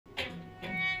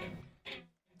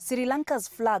Sri Lanka's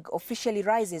flag officially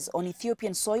rises on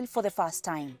Ethiopian soil for the first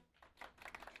time.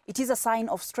 It is a sign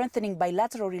of strengthening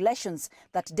bilateral relations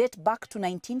that date back to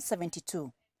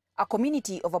 1972. A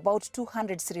community of about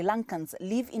 200 Sri Lankans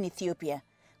live in Ethiopia,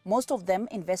 most of them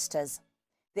investors.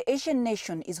 The Asian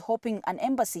nation is hoping an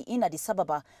embassy in Addis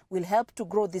Ababa will help to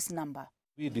grow this number.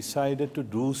 We decided to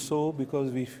do so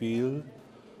because we feel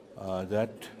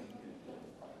that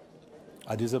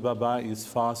Addis Ababa is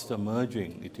fast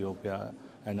emerging, Ethiopia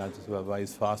and Addis Ababa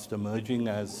is fast emerging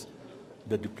as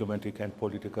the diplomatic and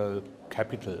political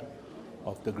capital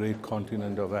of the great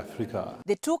continent of Africa.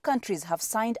 The two countries have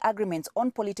signed agreements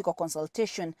on political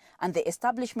consultation and the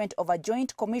establishment of a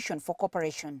joint commission for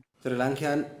cooperation. Sri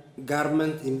Lankan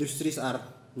garment industries are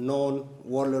known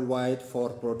worldwide for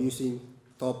producing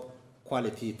top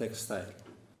quality textile.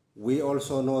 We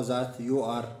also know that you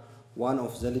are one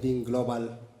of the leading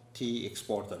global tea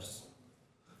exporters.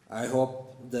 I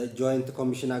hope the joint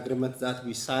commission agreement that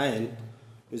we signed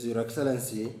with Your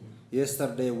Excellency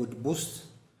yesterday would boost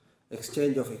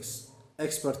exchange of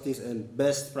expertise and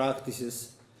best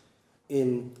practices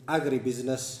in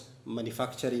agribusiness,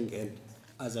 manufacturing and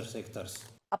other sectors.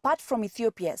 Apart from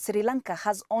Ethiopia, Sri Lanka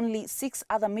has only 6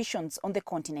 other missions on the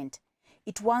continent.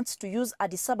 It wants to use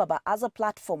Addis Ababa as a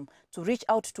platform to reach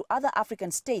out to other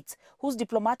African states whose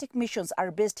diplomatic missions are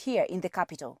based here in the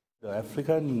capital. The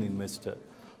African investor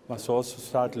must also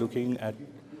start looking at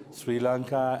Sri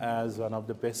Lanka as one of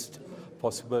the best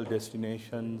possible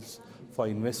destinations for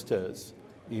investors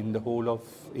in the whole of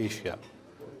Asia.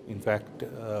 In fact,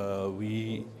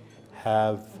 we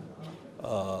have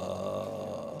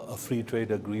a free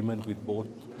trade agreement with both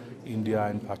India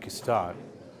and Pakistan,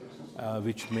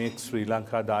 which makes Sri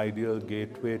Lanka the ideal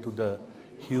gateway to the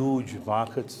huge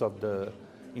markets of the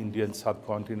Indian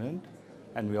subcontinent.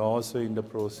 And we are also in the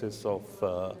process of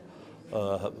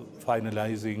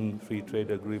finalizing free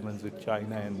trade agreements with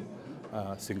China and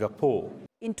Singapore.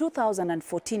 In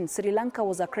 2014, Sri Lanka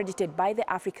was accredited by the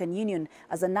African Union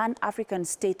as a non-African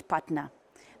state partner.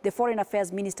 The Foreign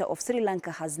Affairs Minister of Sri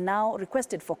Lanka has now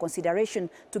requested for consideration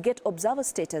to get observer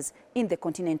status in the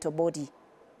continental body.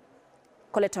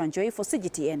 Coletta Wanjohi for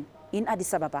CGTN in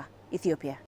Addis Ababa, Ethiopia.